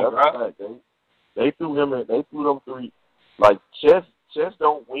 Come on, bro. They threw him in. They threw them three. Like Chess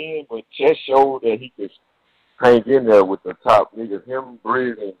don't win, but Chess showed that he could hang in there with the top niggas. Him,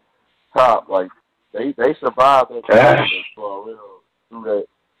 Bridge, and Top. Like they survived that for real through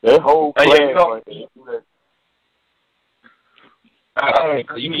That whole class right there.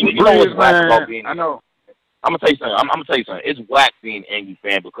 You know what's whack about being? I know. I'm gonna tell you something. I'm gonna tell you something. It's whack being an Yankee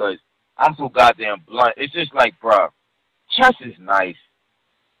fan because I'm so goddamn blunt. It's just like, bro, chess is nice.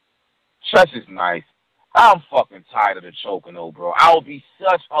 Chess is nice. I'm fucking tired of the choking, though, bro. I would be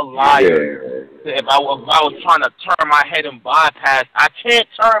such a liar if I was trying to turn my head and bypass. I can't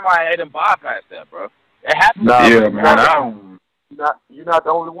turn my head and bypass that, bro. It happens. Yeah, man. You're not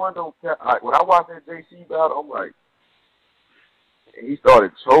the only one, though. Like, when I watched that JC battle, I'm like, and he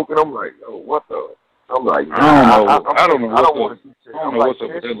started choking. I'm like, yo, what the? I'm like, I don't know what's up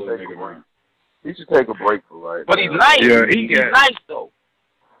with that little nigga, man. He should take a break for right. But he's nice. Yeah, he's nice though.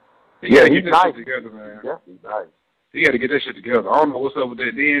 He's nice. Together, man. Yeah, he's nice. He got to get that shit together. I don't know what's up with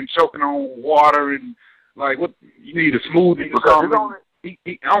that. Then choking on water and like what you need a smoothie or something. He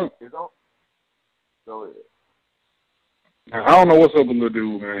don't. Go ahead. I don't know what's up with little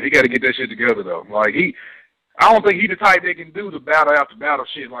dude, man. He got to get that shit together though. Like I don't think he the type that can do the battle after battle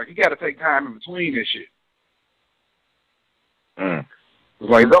shit. Like he got to take time in between that shit.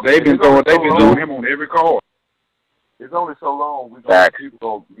 Like they've been doing him on every card. It's only so long people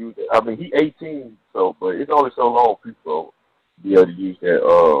gonna use it. I mean, he 18, so but it's only so long people be able to use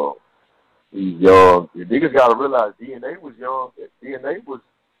that. He's young. The niggas gotta realize DNA was young. DNA was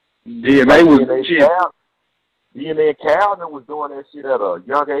shit. DNA and Cal was doing that shit at a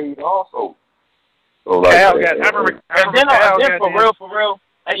young age also. So like, Cal got. I remember then for real.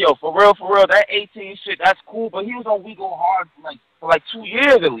 Hey yo, for real, that 18 shit, that's cool. But he was on We Go Hard for like 2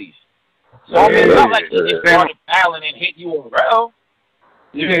 years at least. So I mean, it's not like he just started battling and hit you on rail.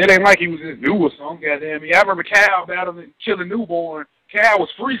 Yeah, it ain't like he was just new or something. Goddamn me, I remember Cal battling Killing Newborn. Cal was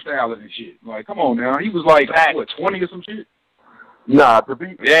freestyling and shit. Like, come on now, he was like what 20 or some shit. Nah, to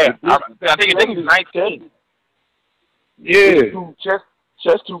be I think he was 19. Yeah.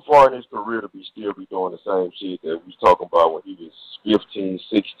 Chess too far in his career to still be doing the same shit that we was talking about when he was 15,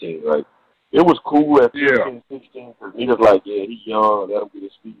 16. Like, it was cool at 15, 16 because niggas like, yeah, he's young, let him get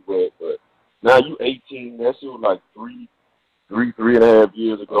his feet wet. But now you 18, that shit was like three and a half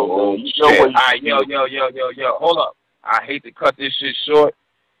years ago. Oh, man. All right, yo, hold up. I hate to cut this shit short.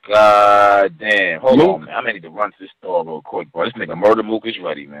 God damn. Hold on, man. I need to run to this store real quick, bro. This nigga Murder Mook is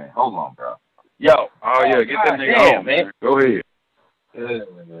ready, man. Hold on, bro. Yo. Oh, yeah, get that nigga on, man. Go ahead.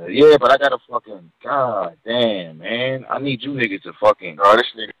 Yeah, but I gotta fucking, god damn, man. I need you niggas to fucking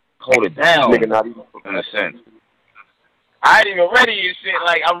this nigga hold it down. Nigga not even in a sense. I ain't even ready and shit.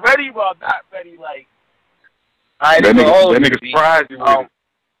 Like, I'm ready, but I'm not ready. Like, I ain't even hold that nigga surprised you with it.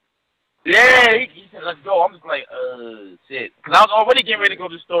 Yeah, he said, let's go. I'm just like, shit. Because I was already getting ready to go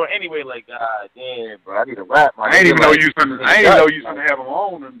to the store anyway. Like, god damn, bro. I need to rap. I ain't even know you was gonna have him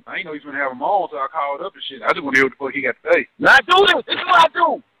on. And I ain't know you was gonna have him on, so I called up and shit. I just want to hear what the fuck he got to say. Now, I do this. This is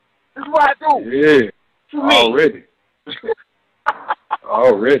what I do. Yeah. Already.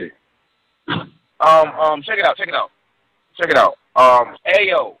 Already. Check it out. Ayo. Oh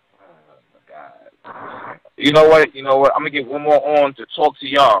my god. You know what? I'm gonna get one more on to talk to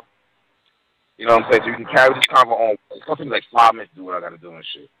y'all. You know what I'm saying? So you can carry this convo on. It's gonna take me like 5 minutes to do what I gotta do and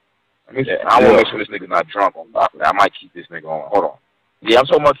shit. I want to make sure this nigga's not drunk on top of that. I might keep this nigga on. Hold on. Yeah, I'm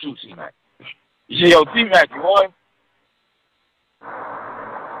talking about you, T-Mac. Yo, T-Mac, you on?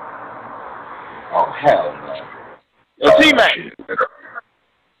 Oh, hell no. Yo, T-Mac.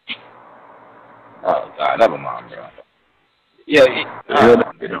 Oh, God, never mind, bro. Yeah, check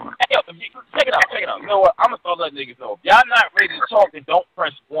it out. You know what? I'm going to start letting niggas know. If y'all not ready to talk, then don't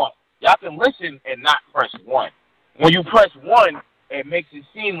press 1. Y'all can listen and not press 1. When you press 1, it makes it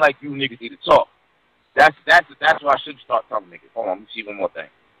seem like you niggas need to talk. That's why I should start talking niggas. Hold on, let me see one more thing.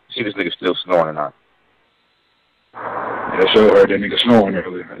 See if this nigga still snoring or not. Yeah, I sure heard that nigga snoring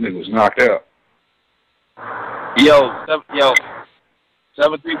earlier. That nigga was knocked out. Yo,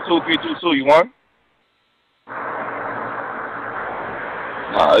 732-322, you won?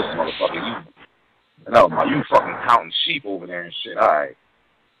 Nah, this motherfucker, you fucking counting sheep over there and shit. All right.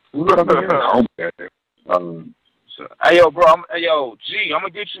 Hey, yo, bro. G, I'm gonna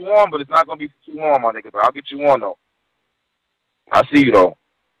get you on, but it's not gonna be too long, my nigga. But I'll get you on though. I see you though.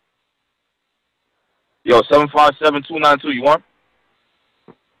 Yo, 757-292. You on?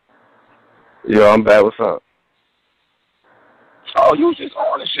 Yo, I'm back. What's up? Oh, you was just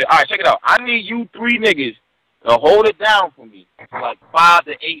on this shit. All right, check it out. I need you 3 niggas to hold it down for me for like 5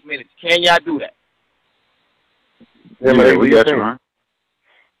 to 8 minutes. Can y'all do that? Yeah, man, we got you, man.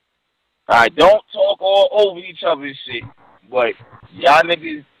 All right, don't talk all over each other and shit. But y'all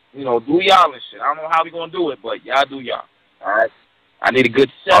niggas, do y'all and shit. I don't know how we gonna do it, but y'all do y'all. All right? I need a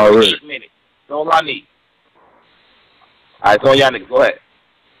good 7 to 8 minutes. That's all I need. All right, so y'all niggas, go ahead.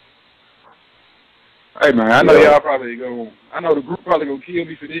 Hey man, I know y'all probably I know the group probably gonna kill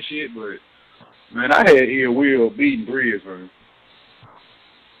me for this shit, but man, I had Ill Will beating Briz, man.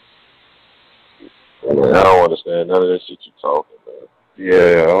 I don't understand none of that shit you talking about.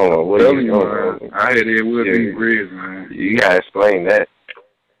 Yeah, I don't know what you man. I had Ill Will beating Briz, man. You gotta explain that.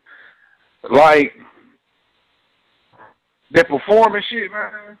 Like that performance shit,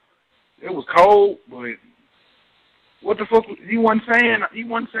 man. It was cold, but what the fuck? He wasn't saying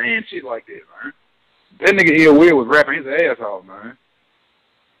shit like that, man. That nigga Ill Will was rapping his ass off, man.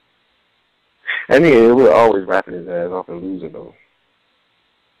 That nigga Ill Will always rapping his ass off and losing though.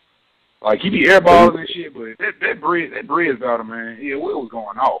 Like he be airballing and shit, but that Briz battle, man, Ill Will was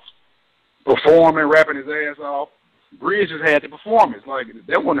going off, performing, rapping his ass off. Briz just had the performance. Like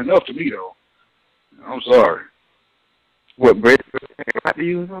that wasn't enough to me though. I'm sorry. What, Briz can't rap to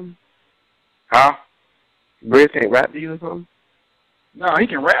you or something? Huh? Briz can't rap to you or something? No, he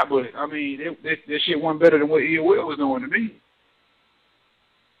can rap, but I mean, that shit wasn't better than what Ill Will was doing to me.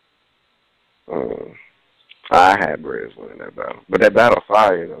 I had Briz winning that battle, but that battle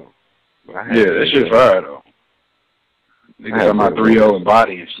fire though. Yeah, that shit fire though. Niggas talking about 3-0 and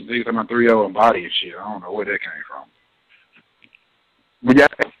body and shit. Niggas talking about 3-0 and body and shit. I don't know where that came from. But y'all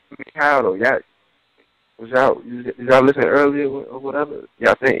think how though? Y'all listening earlier or whatever?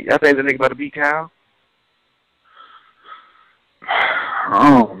 Y'all think the nigga about to beat Cal? I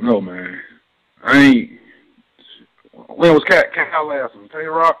don't know, man. When was Cal last one?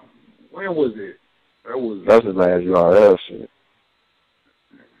 Tay-Rock? When was it? That was his last URL shit.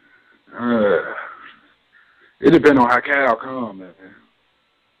 It depends on how Cal come, man.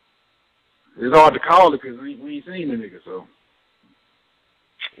 It's hard to call it because we ain't seen the nigga, so.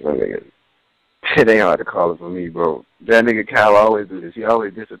 That nigga, it ain't hard to call it for me, bro. That nigga Cal always do this. He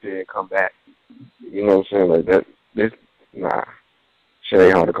always disappear and come back. You know what I'm saying? Like that. Nah. Shit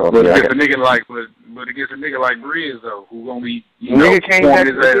ain't hard to call. But it gets a nigga like, but it gets a nigga like Briz though, who gonna be nigga came back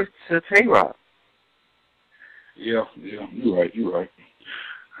to Tay-Rock. Yeah, you right.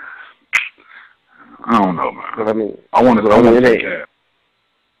 I don't know, man. But I mean, I want to see Cal.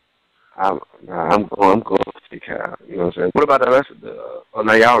 I'm going to see Cal. You know what I'm saying? What about the rest of the? Oh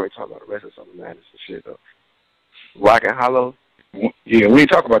no, y'all already talked about the rest of Summer Madness and shit though. Rock and Hollow. Yeah, we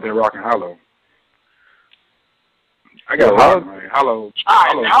ain't talk about that Rock and Hollow. I got Hollow, man. Hollow.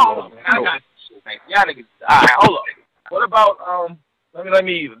 All right, hold on. I got shit, man. Y'all niggas. All right, hold up. What about Let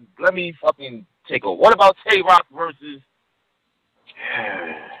me fucking take over. What about Tay-Rock versus?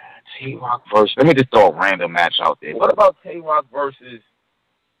 Tay-Rock versus. Let me just throw a random match out there. What about Tay-Rock versus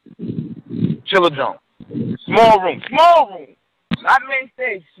Chilla Jones? Small room, not main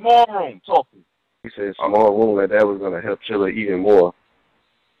stage. Small room. Talk to me. He said small room like that was gonna help Chilla even more.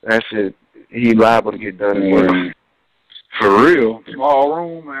 That shit, he liable to get done. For real, small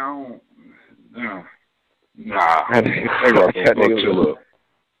room, man. Nah. That nigga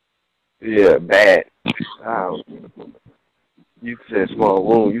yeah, bad. You said small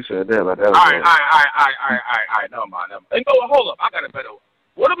room. You said that like that. All right. Never mind. Hey, no, hold up. I got a better one.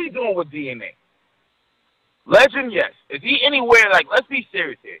 What are we doing with DNA? Legend, yes. Is he anywhere? Like, let's be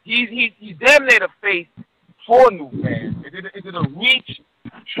serious here. He's damn near the face for new fans. Is it a reach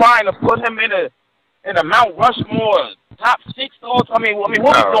trying to put him in a Mount Rushmore top 6 thoughts? I mean, what are we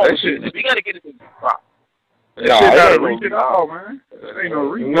doing? We got to get it in the spot. That shit not a reach at all, man. That ain't no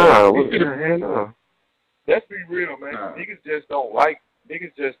reach. No. Let's be real, man. Niggas just don't like him.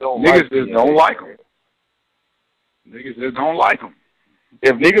 Niggas just don't like him. Niggas just don't like him.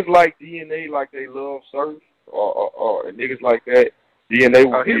 If niggas like DNA like they love Surf or niggas like that, DNA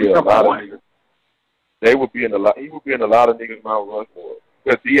would be a lot of niggas. He would be in a lot of niggas Mount Rushmore.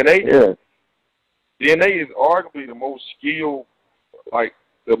 Because DNA is arguably the most skilled,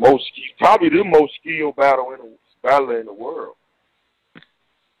 probably the most skilled battler in the world.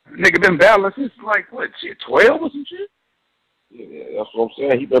 Nigga been battling since 12 or some shit? Yeah, that's what I'm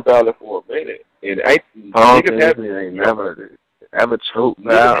saying. He been battling for a minute. And niggas ain't never ever choked.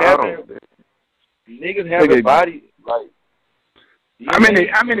 Niggas have a body like. How many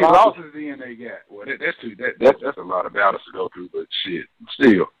losses DNA got? Well, that's a lot of battles to go through, but shit,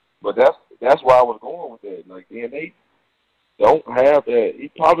 still. But that's why I was going with that. Like DNA don't have that. He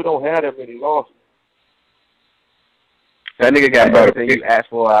probably don't have that many losses. That nigga got everything you asked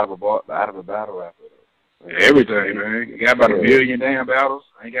for out of a battle rapper. Everything, man. He got about 1 million damn battles.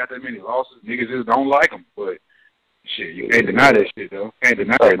 Ain't got that many losses. Niggas just don't like him, but shit, you can't deny that shit though. Can't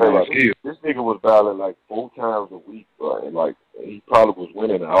deny that skill. This nigga was battling like 4 times a week, bro, and he probably was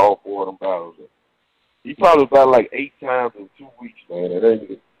winning all 4 of them battles. He probably was battling like 8 times in 2 weeks, man.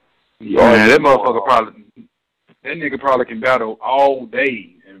 That nigga probably can battle all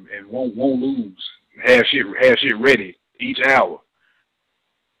day and won't lose. have shit ready each hour.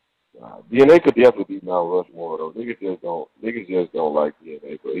 DNA could definitely be Mount Rushmore though. Niggas just don't like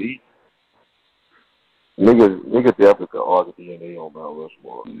DNA, but niggas definitely could argue DNA on Mount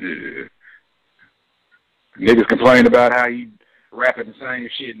Rushmore. Yeah. Niggas complain about how he rapping the same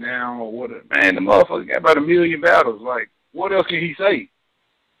shit now or what. Man, the motherfucker got about 1 million battles. Like, what else can he say?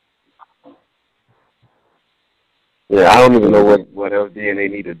 Yeah, I don't even know what else DNA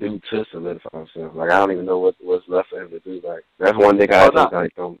need to do to solidify himself. Like, I don't even know what's left for him to do. Like, that's one nigga I think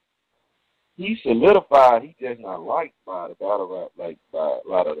like he solidified. He just not liked by the battle rap, like by a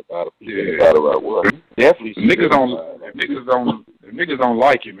lot of the battle people in the battle rap world. He definitely niggas don't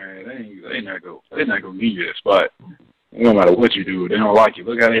like you, man. They not gonna give you that spot. No matter what you do, they don't like you.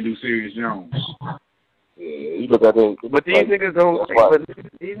 Look how they do Serious Jones. Yeah, you look at them. But these niggas don't. But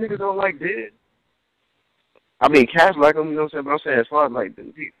these niggas don't like Diz. I mean, Cash like him, you know what I'm saying? But I'm saying as far as like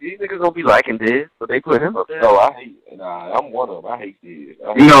these niggas don't be liking Diz, but they put him up there. No, I hate. Nah, I'm one of them. I hate Diz.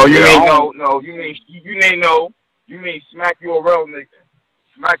 You mean Smack URL niggas.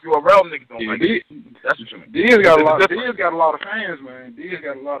 Smack URL niggas don't like it. That's what you mean. Diz got a lot of fans, man. Diz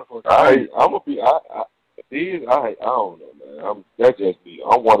got a lot of fucking fans. I don't know, man. That's just me.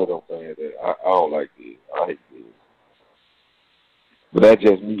 I'm one of them fans that I don't like Diz. I hate Diz. But that's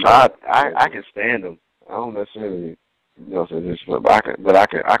just me. I can stand him. I don't necessarily, you know, say this, but I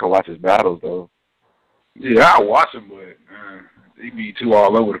can watch his battles though. Yeah, I watch him, but he be too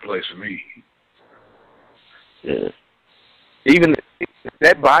all over the place for me. Yeah. Even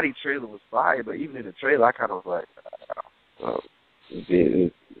that body trailer was fire, but even in the trailer, I kind of was like,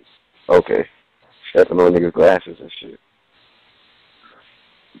 okay, stepping on niggas' glasses and shit.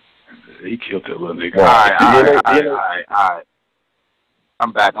 He killed that little nigga. All right.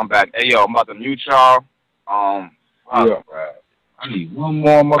 I'm back. Hey, yo, I'm about to mute y'all. Yeah. I need one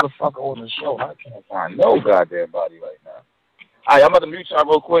more motherfucker on the show. I can't find no goddamn body right now. All right, I'm about to mute y'all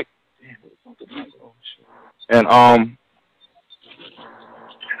real quick. And,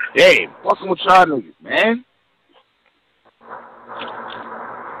 hey, fucking with y'all niggas, man.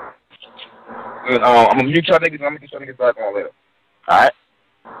 And, I'm gonna mute y'all niggas and I'm gonna get y'all niggas back on later. Alright?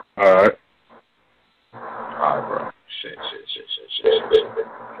 Alright, bro. Shit.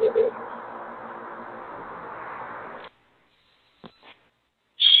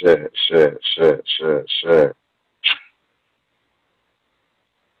 Let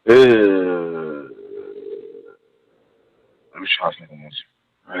me try this nigga once.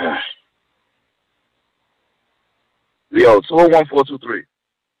 Yo, 201-423.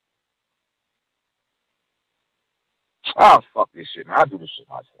 Oh, fuck this shit, man. I do this shit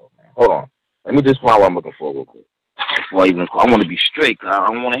myself, man. Hold on. Let me just find what I'm looking for real quick. Before I even call. I want to be straight, cause I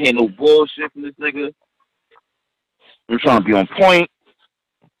don't want to hear no bullshit from this nigga. I'm trying to be on point.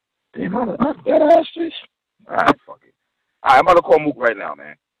 Damn, I'm better ass this. Alright, fuck it. Alright, I'm about to call Mook right now,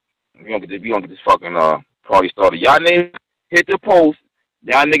 man. We gonna get this fucking party started. Y'all niggas hit the post.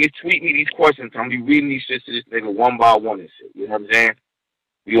 Y'all niggas tweet me these questions. I'm gonna be reading these shit to this nigga one by one and shit. You know what I'm saying?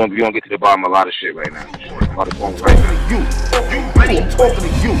 We gonna get to the bottom of a lot of shit right now. I'm about to call right now. You ready? I'm talking to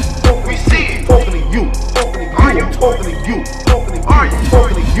you. We see it. Talking to you. Are you talking to you? Are you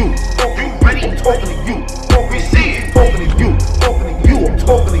talking to you? You ready? I'm talking to you. We see it. Talking to you. I'm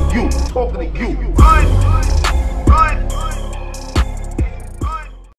talking to you. Talking to you.